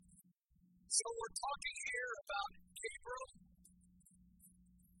So we're talking here about Abram.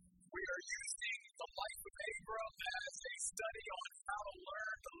 We are using the life of Abram as a study on how to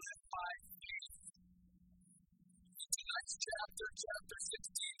learn to live by faith. Tonight's chapter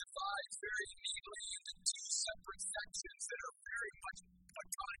 16, divides very neatly into two separate sections that are very much a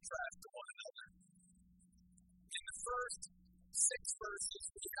contrast to one another. In the first 6 verses,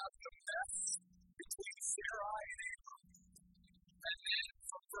 we have the mess between Sarai and Abram. And then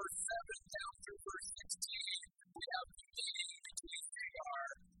from verse 7 down through verse 16, we have the meeting between Hagar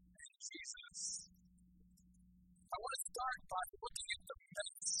and Jesus. I want to start by looking at the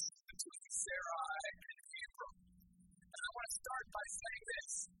mess between Sarai and Abram. And I want to start by saying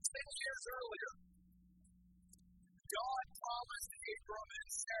this. 10 years earlier, God promised Abram and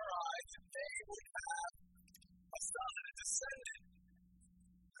Sarai that they would have a son, a descendant.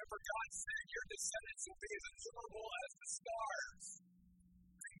 Remember, God said, your descendants will be as innumerable as the stars.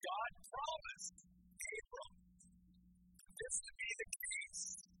 And God promised Abram this to be the case.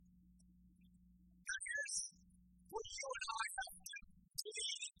 Now here's what you and I have to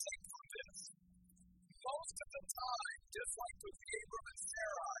glean and take from this. Most of the time, just like with Abram and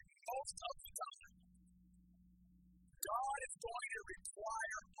Sarai, most of the time, God is going to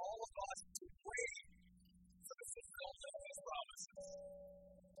require all of us to wait for the fulfillment of His promises.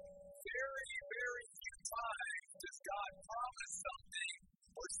 Very, very few times does God promise something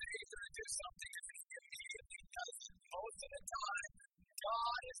or say He's going to do something and He immediately does it. Most of the time,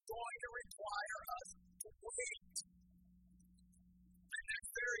 God is going to require us to wait. And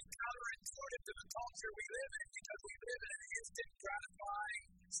that's very counterintuitive to the culture we live in, because we live in an instant gratifying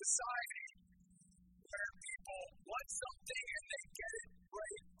society where people want something and they get it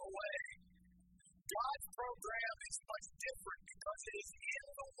right away. God's program is much different because it is in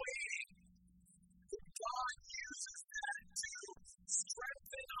the waiting that God uses that to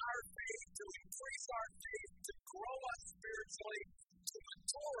strengthen our faith, to increase our faith, to grow us spiritually, to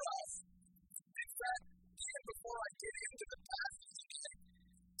mature us. In fact, even before I get into the passage today,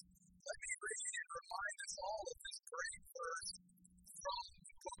 let me read and remind us all of this great verse from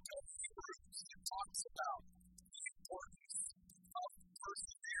the book of Hebrews that talks about the importance of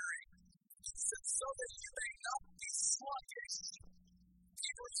persevering. It says, so that you may not be sluggish.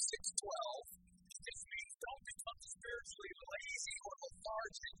 Hebrews 6:12. This means don't become spiritually lazy or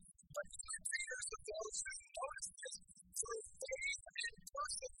lethargic, but imitators of those who, notice this, through faith and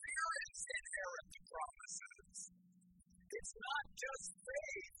perseverance inherit the promises. It's not just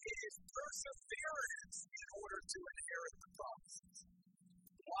faith, it is perseverance in order to inherit the promises.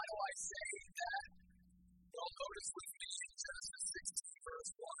 Why do I say that? Well, notice with me in Genesis 16,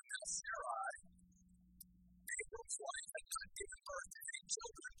 verse 1, now Sarai, Abram's wife, had not given birth to any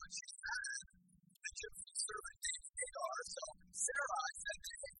children, but she had the Egyptian servant named Hagar. So Sarai said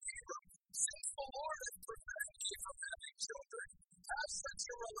to Abram, since the Lord has prevented me from having children, have such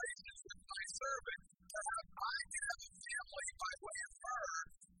a relations with my servant, perhaps I can have a family by way of her.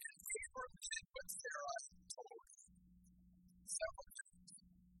 And Abram did what Sarai told him. Several things.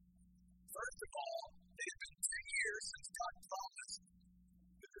 First of all, it had been 10 years since God promised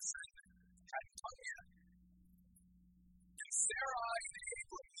the descendant. Hadn't come yet. And Sarai and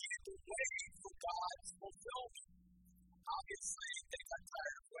Abram needed to wait for God's fulfillment. Obviously, they got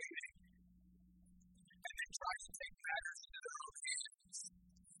tired of waiting. And they tried to take matters into their own hands.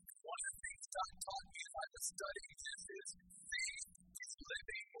 One of the things God taught me as I was studying this is faith is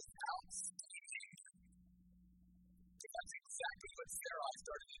living without scheming. That's exactly what Sarai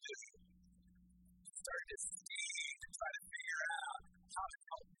started to do. She started to scheme and try to figure out how to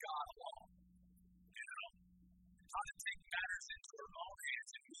help God along. How to take matters into her own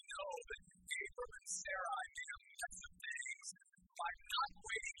hands. And we know that Abram and Sarai made a mess of things by not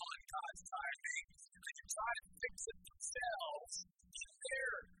waiting on God's timing and to try to fix it themselves in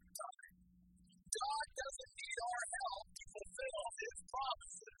their time. God doesn't need our help to fulfill His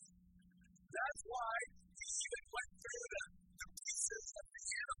promises. That's why He even went through the pieces of the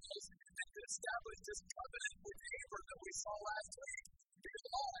animals and established this covenant with Abram that we saw last week. Because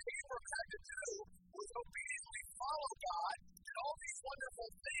all Abram had to do was obediently follow God, and all these wonderful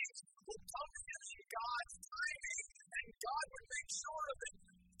things would come to him in God's timing, and God would make sure that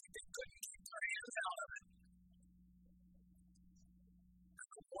they couldn't keep their hands out of it. And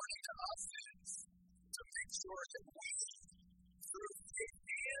the warning to us is to make sure that we, through faith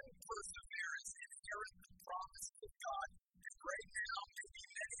and perseverance, inherit the promises of God. And right now, maybe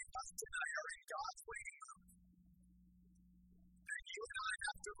many of us tonight are in God's waiting room. And you and I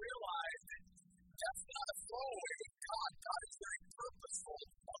have to realize that that's not a throwaway with God. God is very purposeful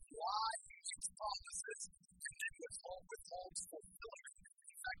of why He makes promises and then withholds fulfillment.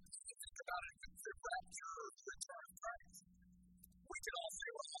 In fact, think about it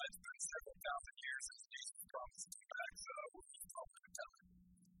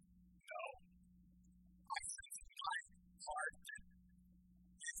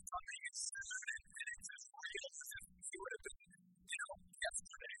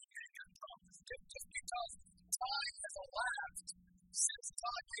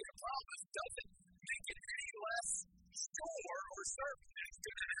something's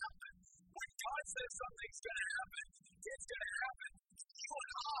going to happen. When God says something's going to happen, it's going to happen. You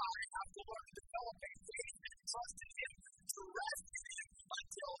and I have to learn to develop a faith and trust in Him, to rest in Him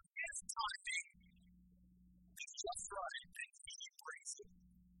until His timing is just right and He brings it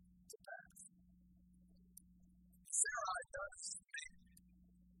to pass. Sarai does make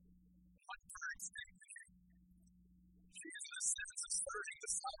one very statement. She is in a sense asserting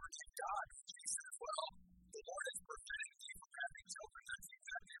the sovereignty of God. She says, well, the Lord has prevented me from having children. That's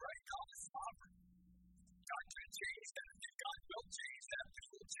exactly right. God is sovereign. God can change that, and God will change that, but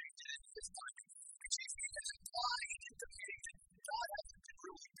He will change it in His timing. Which is even implying and debating that God hasn't been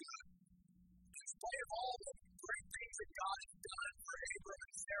really good. In spite of all the great things that God has done for Abram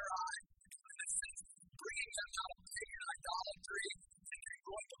and Sarai, in a sense, bringing them out of pagan idolatry and then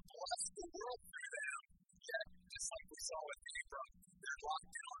going to bless the world through them. Yet, just like we saw with Abram, they're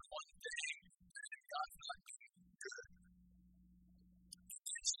locked in on one thing, and God's not being good.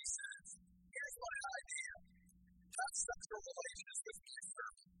 And she says, here's my idea. Have sexual relations with my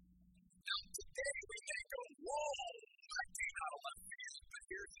servant. Now, today we may go, whoa, I came out of left field, but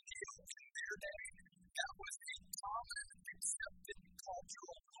here's the deal. In their day, that was a common, accepted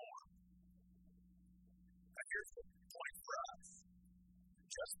cultural norm. Now, here's the point for us.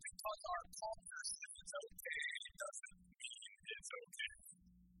 Just because our culture says it's okay, doesn't mean it's okay.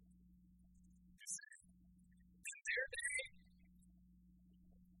 You see, in their day,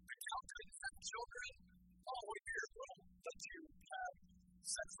 the count couldn't have children. Oh, wait, here, we'll let you have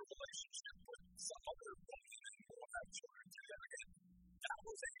sexual relationship with some other woman and we'll have children through that again. That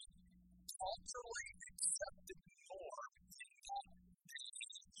was a culturally accepted norm in that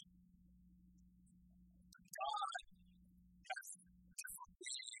age. God has different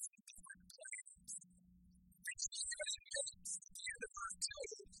ways and different plans. And she even admits at the end of verse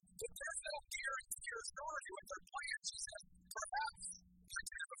 2 that there's no guarantee or surety with her plans. She said, perhaps I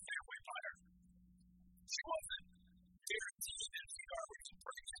can have a family by her. She wasn't guaranteed that Hagar would be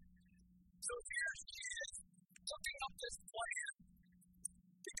pregnant. So here she is, looking up this plan,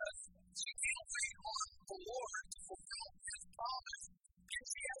 because she can't wait on the Lord to fulfill His promise, and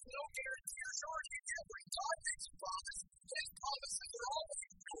she has no guarantee or surety. And yet when God makes a promise, His promises are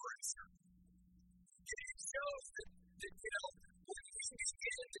always yours. And it shows that when we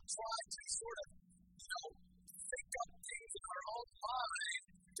begin to try to sort of, think up things in our own mind,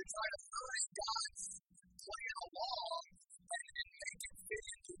 to try to hurry God's plan along and make it fit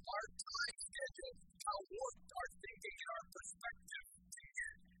into our time schedule, how warped our thinking and our perspective can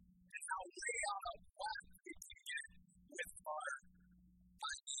get, and how way out of whack we can get with our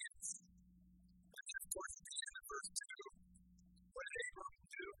ideas. And then, of course, at the end of verse 2, what did Abram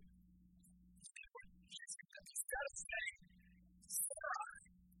do? He's got to say, Sarai,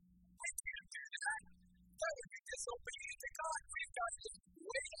 I can't do that. That would be disobedient to God. We've got to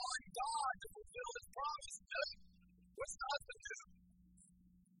wait on God to fulfill His promise. What's the husband do?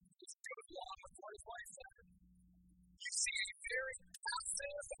 Just goes along with what his wife said. You see a very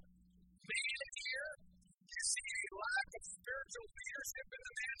passive man here. You see a lack of spiritual leadership in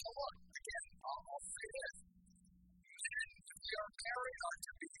the man. Now look, again, I'll say this. Men, if they are married, are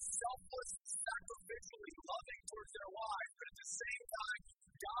to be selfless, sacrificially loving towards their wives. But at the same time,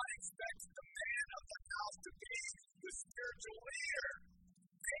 God expects the man of the house to be the spiritual leader.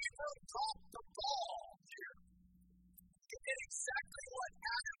 Abram dropped the ball here. He did exactly what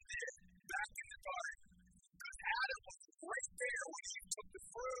Adam did back in the garden. Because Adam was right there when he took the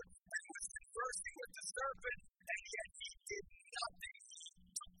fruit and was conversing with the serpent, and yet he did nothing. He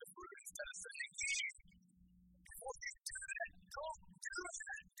took the fruit instead of saying, eat. Before you do that, don't do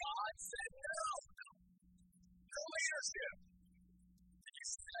that. God said no. No leadership. And you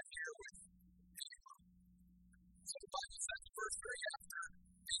see that here with Abram. So the Bible says in verse 3, after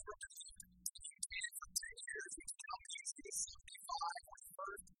Abram came for 10 years, he was counting, he was 75 when he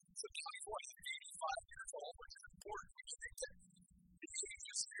first, so now he's 85 years old, which is important when you think that the age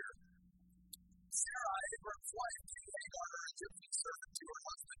is here. Sarai, Abram's wife, gave Hagar, her Egyptian servant, to her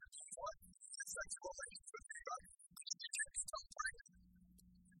husband, and he was in sexual relations with Hagar. She didn't become pregnant.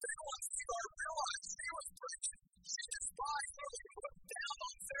 Then once Hagar realized she was pregnant, she despised her and looked down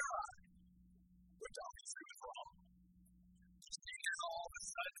on Sarai, which obviously was wrong. She now all of a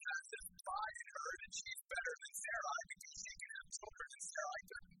sudden has this pride in her that she's better than Sarai because she can have children and Sarai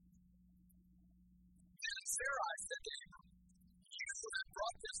couldn't. Then Sarai said to Abram, you have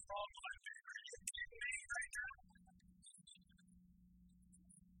brought this wrong on me. Are you kidding me right now?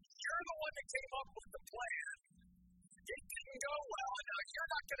 You're the one that came up with the plan. It didn't go well, and now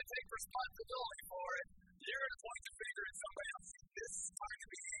you're not going to take responsibility for it. You're going to point the finger at somebody else. This kind of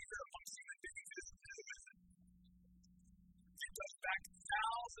behavior amongst human beings isn't new, is it? It goes back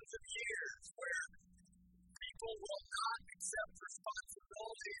thousands of years where people will not accept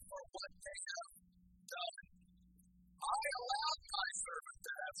responsibility for what they have done. I allowed my servant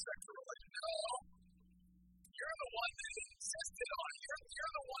to have sexual relations. No, you're the one that insisted on it.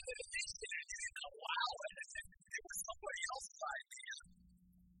 You're the one that initiated it. You didn't allow it. It was somebody else's idea.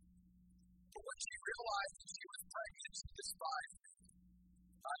 But when she realized that she was pregnant, she despised it.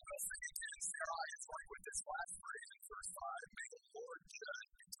 I will say again, Sarah, it's like with this last phrase in verse 5, may the Lord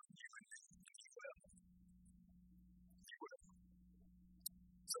judge between you and me, and he will. He will.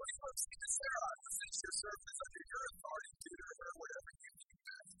 So he looks to Sarah, since your servant is under your authority, do to her whatever you think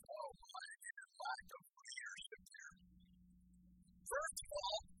best. Oh my, lack of leadership here. First of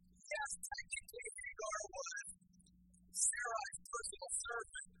all, yes, technically Hagar was Sarah's personal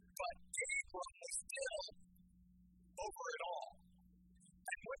servant, but Abram was still over it all.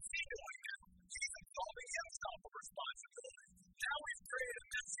 And what's he doing now? He's absolving himself of responsibility. Now we've created a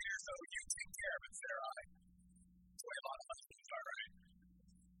mess here, so you take care of it, Sarai. That's the way a lot of husbands are, right?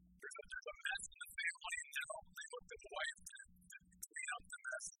 There's a mess in the family, and now they look to the wife to clean up the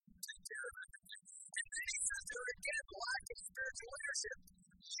mess and take care of it. And then he says to her again, lack of spiritual leadership.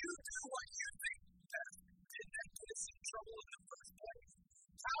 You do what you think best. Didn't that get us in trouble in the first place?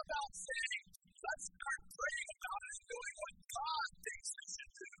 How about saying, let's start praying about it and doing what God thinks we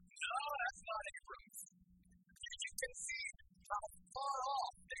should do? No, that's not Abram's. You can see how far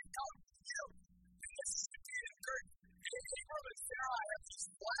off they've come. And this is to be encouraged. Abram and Sarah have these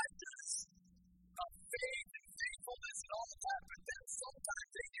flashes of faith and faithfulness and all of that, but then sometimes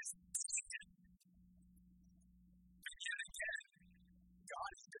they just take it. And yet again,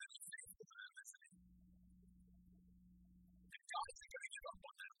 God is going to be faithful to them, isn't he? And God isn't going to give up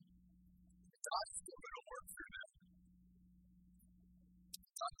on them. God is still going to work through them.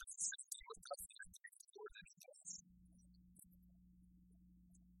 God doesn't say he was nothing to do more than he does.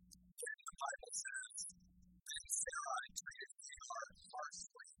 Again, the Bible says, then Sarah treated Hagar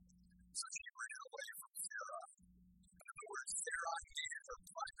harshly, so she ran away from Sarah. In other words, Sarah made her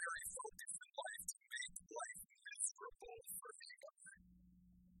primary focus in life to make life miserable for Hagar.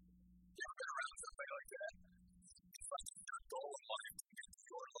 You ever been around somebody like that? It's like your goal in life to make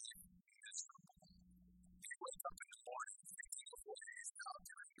your life miserable. You wake up in the morning thinking of ways, how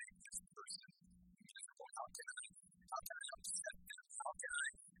can I make this person miserable? How can I upset them? How can I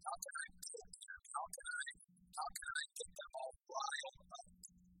poke them? How can I get them all riled up?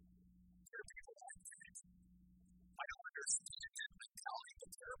 There are people like that. I don't understand that mentality,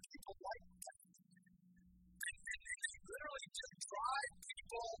 but there are people like that. And they literally just drive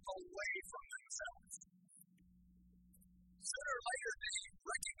people away from themselves. Sooner or later, they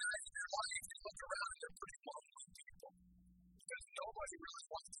recognize in their life, they look around and they're pretty lonely people. Because nobody really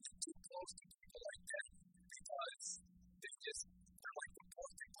wants to get too close to people like that. Because they're like the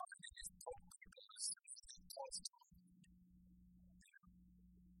porcupine, they just poke people as soon as they get close to them.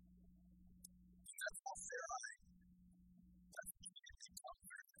 And that's how Sarai, that's what she had become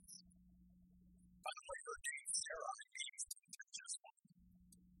nervous. By the way, her name Sarai means contentious one.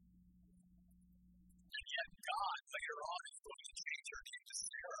 And yet God later on is going to change her name to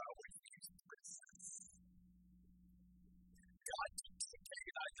Sarah, which means princess. God keeps the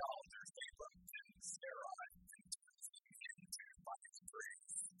pagan idolaters, Abram and Sarai, and turns them into, by his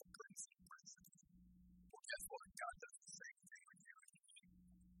grace, the prince and princess. Well, guess what? God does the same thing with you and me.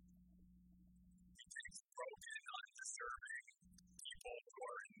 He takes broken, undeserving people who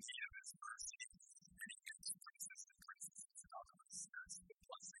are in need of his mercy, and he gives princes and princesses out of us. That's the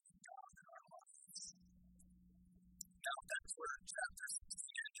blessing of God in our lives. Now, that's where chapter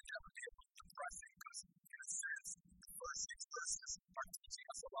 16 ended. That would be a little depressing because, in a sense, the first 6 verses are teaching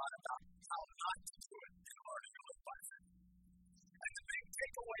us a lot about how not to do it in order to live by faith. And the big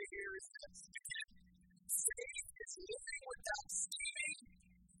takeaway here is this. Again, faith is living without scheming.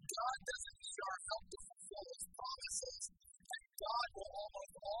 God doesn't need our help to fulfill his promises, and God will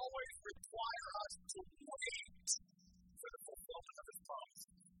almost always require us to wait for the fulfillment of his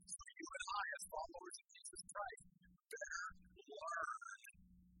promises. So you and I, as followers of Jesus Christ, better learn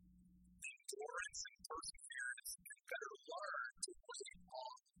endurance and perseverance, and better learn to wait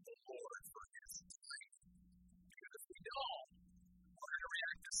on the Lord for his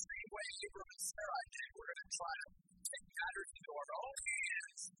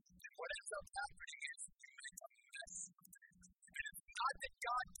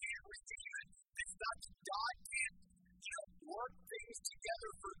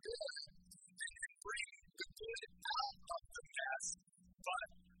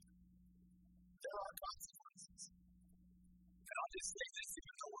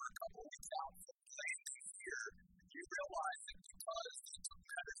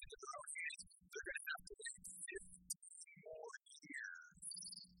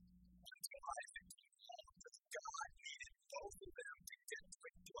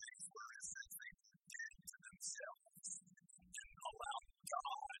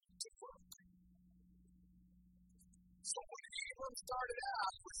Abram started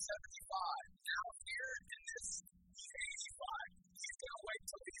out with 75. Now here in this 85, he's going to wait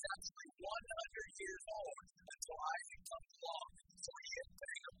till he's actually 100 years old until Isaac comes along. So he is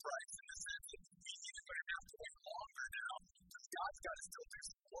paying a price in the sense that he's even going to have to wait longer now because God's got to still do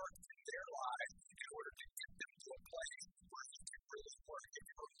some work in their lives in order to get them to a place where he can really work. And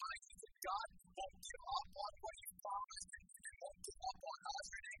it reminds us that God won't give up on what he promised and won't give up on us,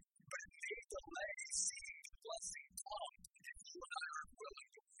 but it may delay seeing the blessing come if you and I are willing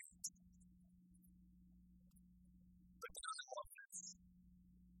to wait. But then I love this.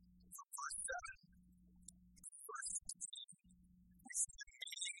 From verse 7 to verse 16, we see the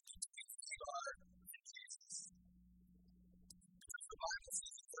meeting between Hagar and Jesus. Because the Bible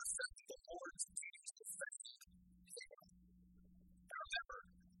says in verse 7, the Lord's angel found Hagar. Now remember,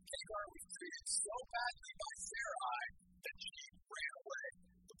 Hagar was treated so badly by Sarai that she ran away,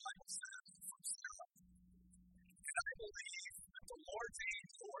 the Bible says, from Sarai. And I believe that the Lord's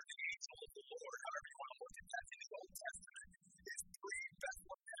angel, or the angel of the Lord, however you want to look at that in the Old Testament, is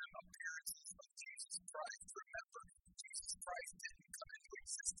pre-Bethlehem appearances of Jesus Christ. Remember, Jesus Christ didn't come into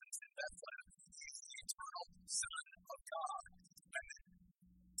existence in Bethlehem. He's the eternal Son of God. And the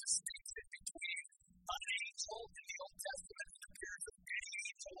distinction between an angel in the Old Testament and the appearance of any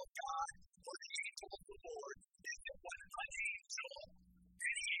angel of God or the angel of the Lord is that when an angel,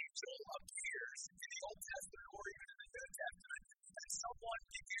 any angel appears in the Old Testament or even in the New Testament, and someone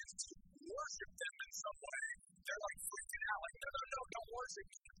begins to worship them in some way, they're like freaking out, like, no, don't worship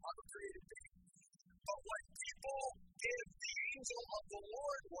me, I'm a created being. But when people give the angel of the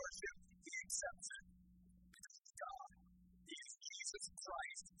Lord worship, he accepts it. Because he's God. He is Jesus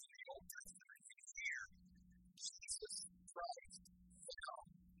Christ in the Old Testament. And here, Jesus Christ found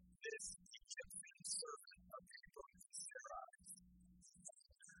this Egyptian servant of Abram and Sarai.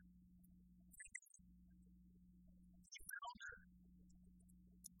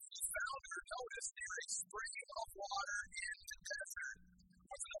 Notice near a spring of water in the desert.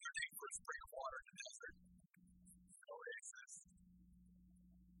 What's another name for a spring of water in the desert? Oasis.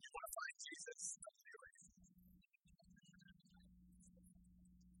 You want to find Jesus? Come to the oasis.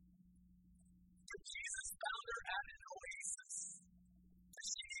 But Jesus found her at an oasis. And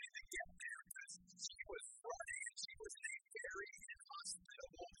she needed to get there because she was running and she was in a very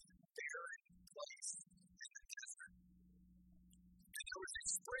inhospitable, barren place in the desert. There was a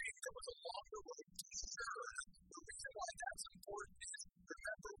spring that was along the road to Shur. The reason why that's important is,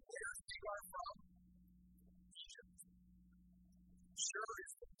 remember, where's Hagar from? Egypt. Shur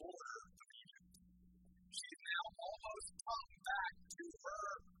is the border of Egypt. She's now almost come back to her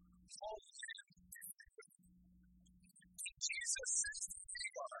homeland. And Jesus says to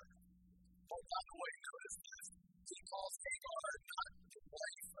Hagar, oh, by the way, notice this. He calls Hagar not the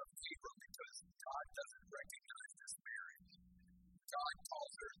wife of Abram because God doesn't recognize this marriage. God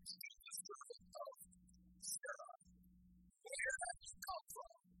calls her still the servant of Sarah. Where have you come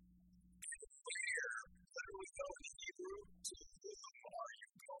from? And where, literally go in Hebrew, to whom are you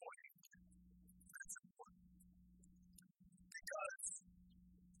going? That's important. Because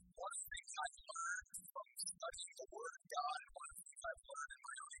one of the things I've learned from studying the Word of God, and one of the things I've learned in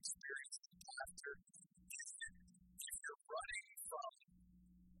my own experience as a pastor, is that if you're running from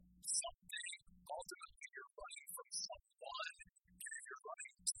something, ultimately you're running from someone. If you're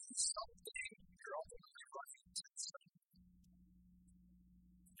running to something, you're ultimately running to something.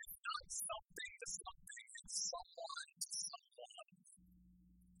 It's not something to something, it's someone to someone.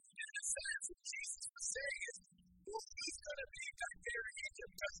 In a sense, what Jesus was saying is, well, who's going to be back there in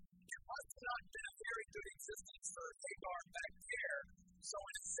Egypt? Because it must have not been a very good existence for Hagar back there. So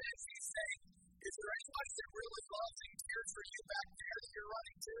in a sense, he's saying, is there anybody that really loves and cares for you back there that you're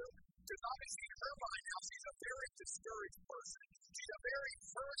running to? Because obviously in her mind now, she's a very discouraged person. She's a very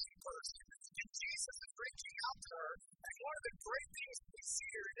hurting person. And Jesus is reaching out to her. And one of the great things we see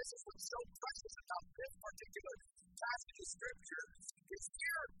here, and this is what's so precious about this particular passage of Scripture, is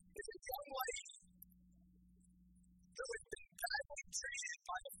here is a young lady who has been badly treated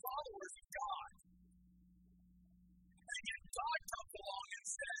by the followers of God. And yet God comes along and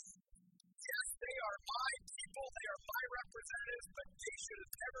says, yes, they are my people, they are my representatives, but they should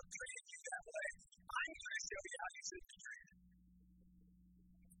have never treated you that way. I'm going to show you how you should be treated.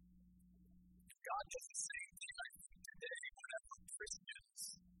 God does the same thing, I think, today whenever Christians,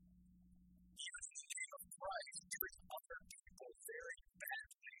 even in the name of Christ, treat other people very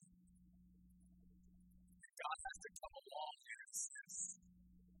badly. God has to come along and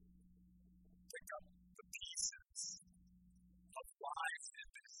pick up the pieces of lives that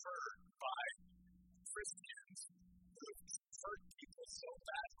have been hurt by Christians who have hurt people so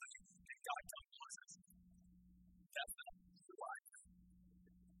badly, and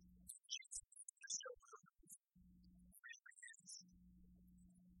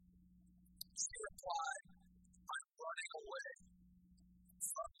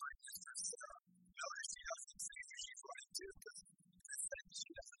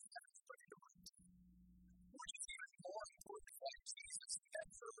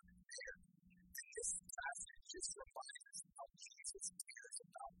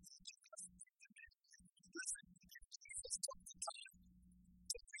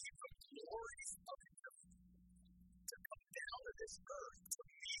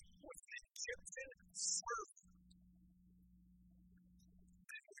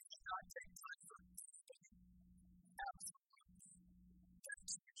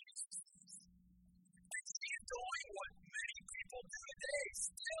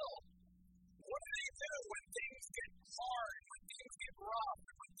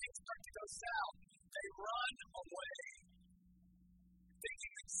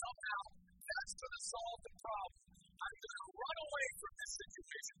going to solve the problem. I'm going to run away from this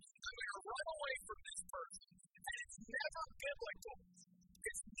situation. I'm going to run away from this person. And it's never biblical.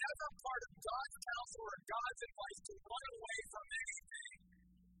 It's never part of God's counsel or God's advice to run away from anything.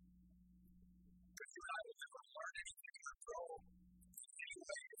 Because you and I will never learn anything or grow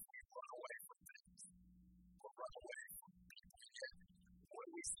anyway if we run away from things. Or run away from people. Yet, what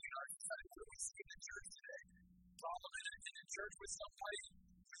do we see in our society? What do we see in the church today? Problem in the church with somebody,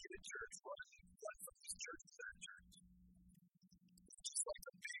 leave the church, run from this church to that church. Just like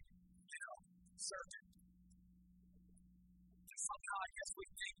a big, circuit. And somehow I guess we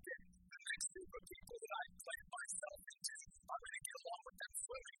think that the next group of people that I plant myself into, I'm going to get along with them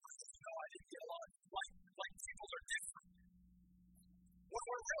swimmingly. I didn't get along. Like people are different. Well,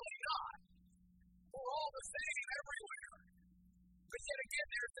 we're really not. We're all the same everywhere. But yet again,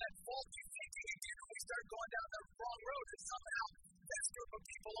 there's that faulty thinking again, and we start going down the wrong road, and somehow this group of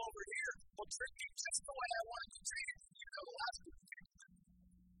people over here will treat me just the way I want to be treated. You know the last group of people.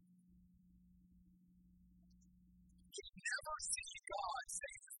 You never see God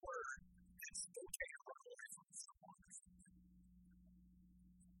say His word. It's okay to run away from someone.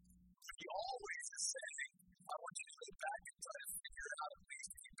 But He always is saying, I want you to go back and try to figure out at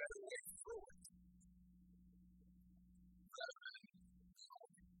least a better way through it.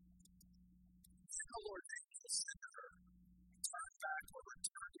 The Lord Jesus said to her, turn back or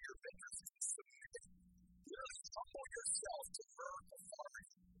return to your business and submit. Really humble yourself to her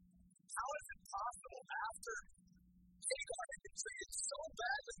authority. How is it possible after Hagar had been treated so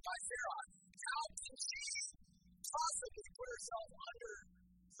badly by Pharaoh? How can she possibly put herself under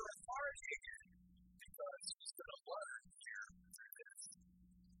her authority again? Because she's going to learn here through this.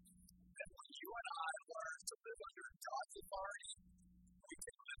 And when you and I learn to live under God's authority, we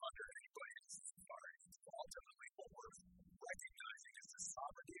can live under anybody else's authority. Ultimately, what we're recognizing is the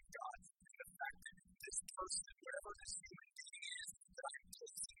sovereignty of God and the fact that this person, whatever this human being is that I'm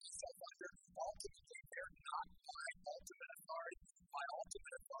placing myself under, ultimately they're not my ultimate authority. My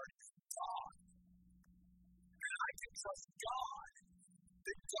ultimate authority is God. And I can trust God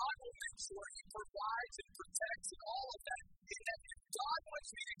that God will make sure He provides and protects and all of that. And that if God wants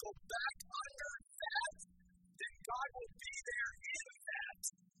me to go back under that, then God will be there in that.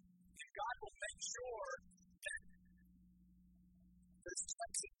 And God will make sure that there's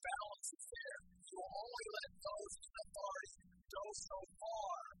checks and balances there. He will only let those in authority go so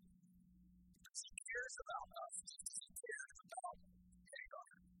far. Because He cares about us. He cares about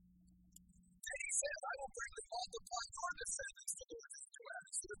Hagar. And He says, I will greatly multiply your descendants to Lord and Joab,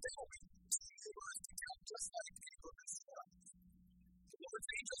 so that they will be numerous to count just like Abram and Sarah. The Lord's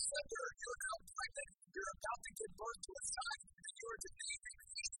angel said to her, you are now pregnant. You're about to give birth to a son, and you are to name him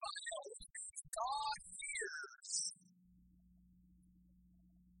Ishmael, which means God hears.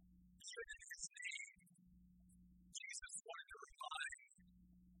 Even in His name, Jesus wanted to remind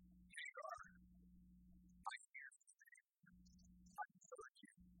Hagar, I hear you. I heard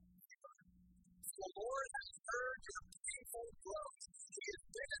you. The Lord has heard your painful groans. He has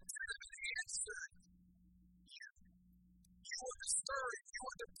been attentive and answered you. You were discouraged. You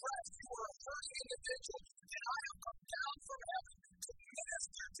were depressed. You were a hurting individual. And I have come down from heaven to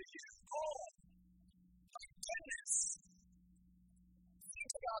minister to you. Oh, my goodness.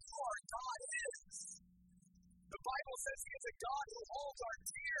 Think about who our God is. The Bible says He is a God who holds our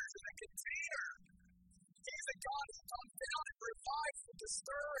tears in a container. He is a God who comes down and revives the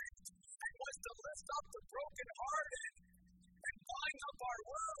discouraged and wants to lift up the brokenhearted and bind up our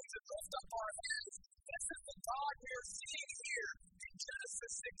wounds and lift up our heads. This is the God we are seeing here in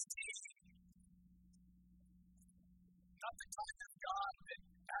Genesis 16. Not the kind of God that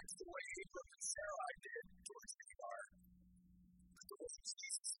acts the way Abram and Sarai did towards Hagar, but the way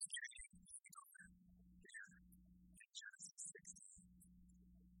Jesus is giving Hagar here in Genesis 16.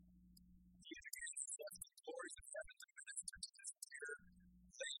 He again left the glories of heaven to minister to this dear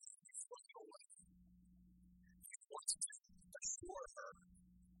lady who's running away. He wants to assure her,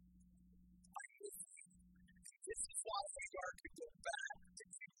 I'm with you. This is why Hagar could go back to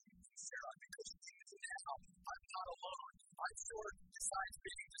Abram and Sarai, because she is now, I'm not alone. I'm sure, besides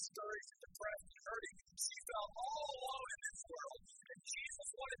being discouraged and depressed and hurting, she felt all alone in this world. And Jesus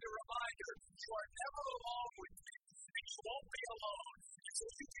wanted to remind her, you are never alone with me, and you won't be alone. And so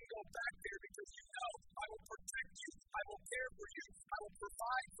you can go back there because you know I will protect you, I will care for you, I will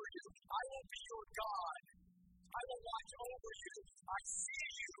provide for you, I will be your God. I will watch over you. I see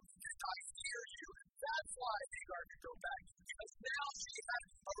you and I hear you. That's why Hagar could go back. Because now she had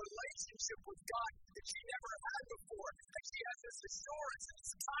a relationship with God that she never had before. And she has this assurance and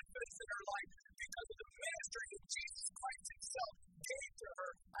this confidence in her life because of the ministry that Jesus Christ Himself gave to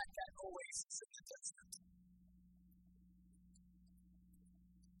her at that oasis in the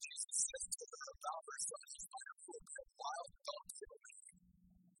about her son is under a wild dog killing.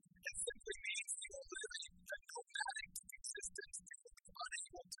 It simply means he will live a nomadic existence. He will be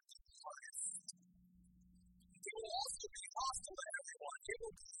unable to be honest. He will also be hostile to everyone. He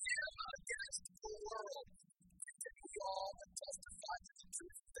will be him against the world. And we all testify to the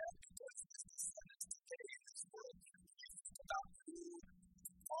truth of that because his descendants today in this world, when you think about who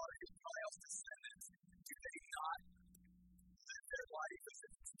are Israel's descendants, do they not live their life as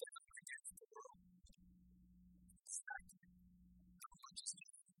if it's them against the world? Exactly.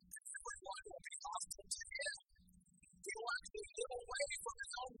 Everyone will be hostile to him. He will actually live away from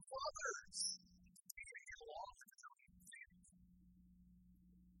his own brothers. He can get along with his own family.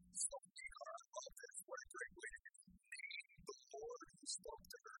 So Hagar, I love this. What a great way to name the Lord who spoke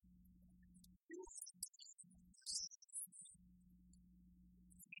to her. He will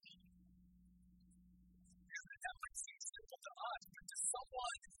that might seem simple to us, but to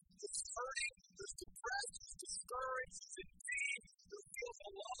someone who's hurting, who's depressed, who's discouraged, who's in pain, who feels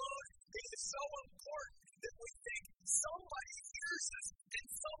alone, it is so important that we think somebody hears us and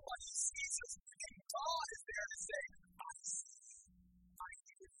somebody sees us, and God is there to say, I see you, I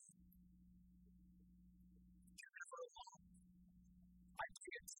hear you. You're never alone. I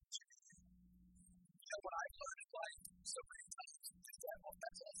pay attention to you. You know what I've learned in life so many times is that, well,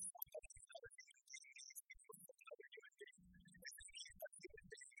 that's also another human being needs people from another human being. And they need a human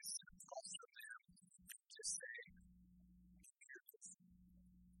being to sit across from them and just say, hear this.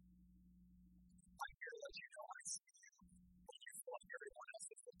 I'm here to let you know I see you. When you feel like everyone else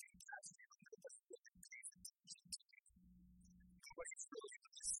is looking past you, nobody really pays attention to you. Nobody's really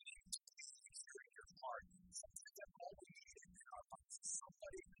listening to you, hearing your heart. Sometimes that's all we need in our lives is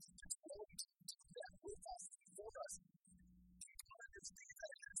somebody that's willing to do that with us and for us. People understand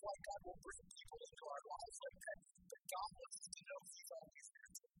that, and it's why God will bring people into our lives like that. But God wants us to know He's always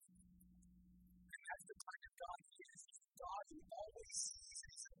there to us. And that's the kind of God He is. He's a God who always sees.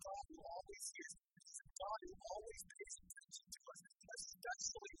 He's a God who always hears. He's a God who always pays attention to us,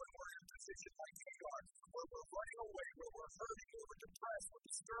 especially when we're in a position like Hagar, where we're running away, where we're hurting, where we're depressed, we're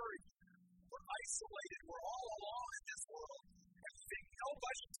discouraged, we're isolated, we're all alone in this world, and we think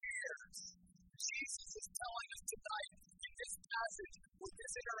nobody cares. Jesus is telling us tonight in this passage, with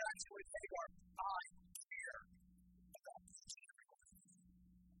this interaction with Hagar, I care about each and every one of you.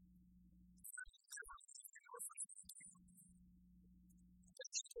 But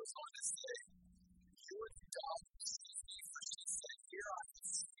she goes on to say, you are the God who sees me, for she said, here I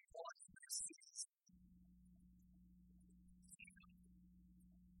see one who sees me.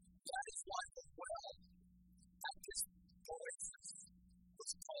 That is why the well at this oasis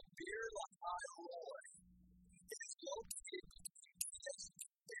was called Bir Lahai Roi. It is located between Kadesh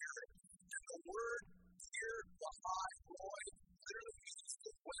and Bered, and the word Bir Lahai Roi literally means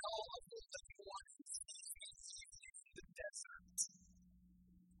the well of the living one who sees me even in the desert.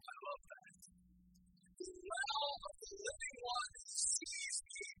 I love that. The well of the living one who sees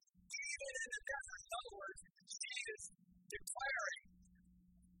me even in the desert. In other words, she is declaring,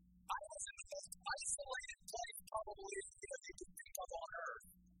 I was in the most isolated place probably that you could think of on earth.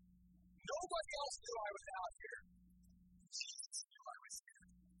 Nobody else knew I was out here. Jesus knew I was here.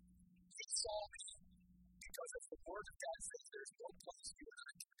 He saw me because as the Word of God says, there's no place you and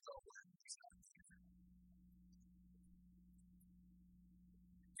I can go where He's not here.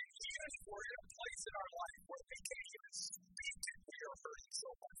 And even if we're in a place in our life where we can't even speak it, we are hurting so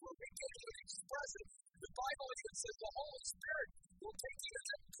much, where we can't even express it, the Bible even says the Holy Spirit will take you to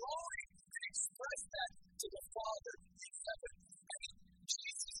that drawing and express that to the Father in heaven. And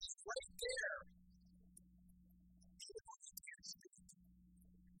Jesus is right there. Even when we can't speak,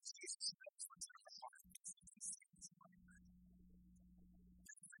 Jesus knows what's in our heart because He can see what's in our heart.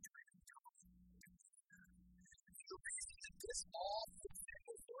 And we're trying to go and the reason that this all fits in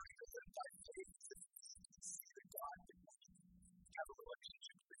with learning to live by faith is that we can see the God that we have a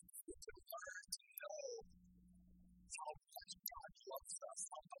relationship with. We get to learn to know how much God loves us,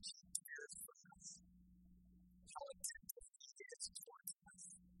 how much He cares for us, how attentive He is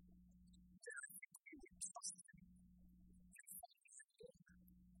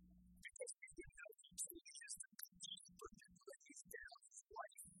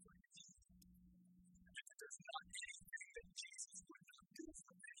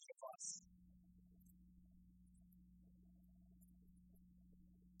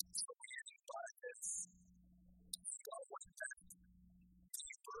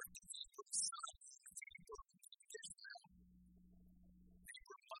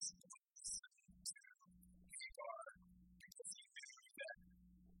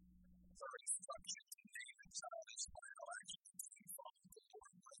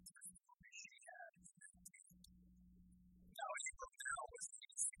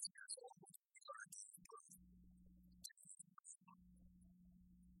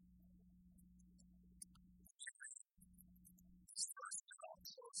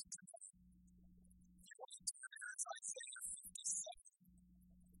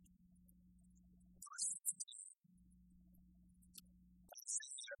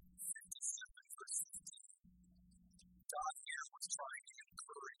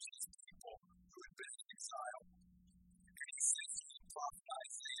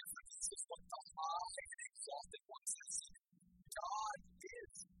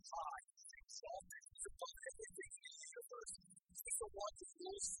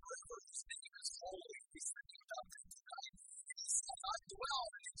endures forever. His name is holy. He's thinking about him tonight. He shall not dwell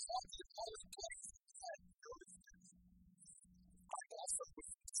in his holy place. And notice this. I'm also with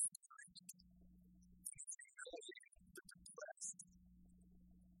the discouraged, the humiliated, the depressed.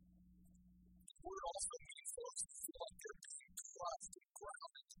 The word also means those who feel like they're being crushed and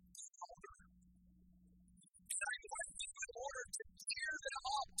grounded and smothered. And I invite you in order to cheer them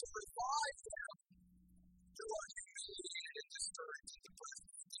up, to revive them, who are humiliated and discouraged and depressed,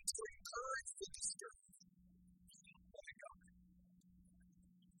 and to encourage the discouraged. My God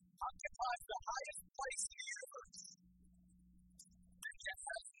occupies the highest place in the universe, and yet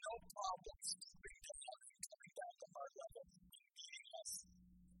has no problem stooping down and coming down to our level and meeting us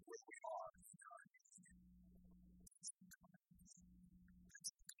where we are in our need.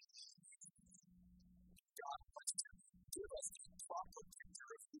 God wants to give us a proper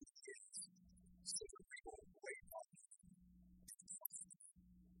picture of who He is, so that we will wait on Him.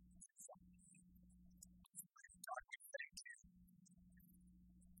 God, we thank You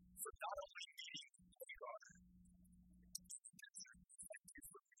for not only meeting Hagar, thank You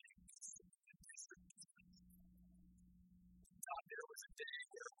for meeting us in the desert. God, there was a day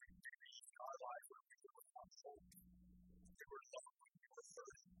where we believed in our life where we were without hope. We were lonely, we were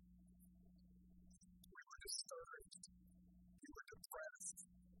hurting, we were discouraged, we were depressed.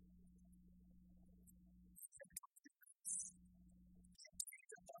 You came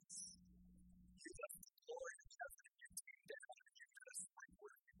to us. You left the glory of heaven and You came down and You met us right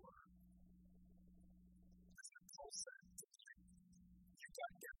where we were. As Nicole said tonight, You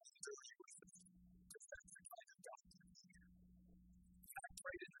got down dirty with us, because that's the kind of God that is here. And I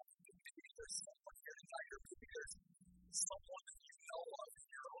pray tonight that maybe there's someone here tonight, or maybe there's someone that you know of in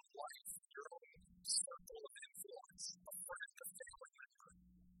your own life, in your own circle of influence, a friend, a family member.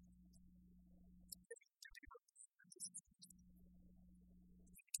 They need to be removed at this point.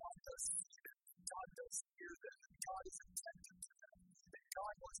 God does hear them. God does hear them. And God is attentive to them. And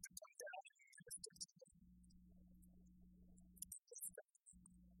God wants to come down and minister to them.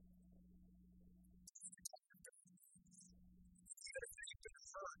 Even if they've been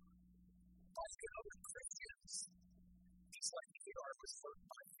hurt by other Christians, just like Hagar was hurt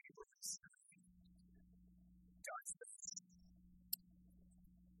by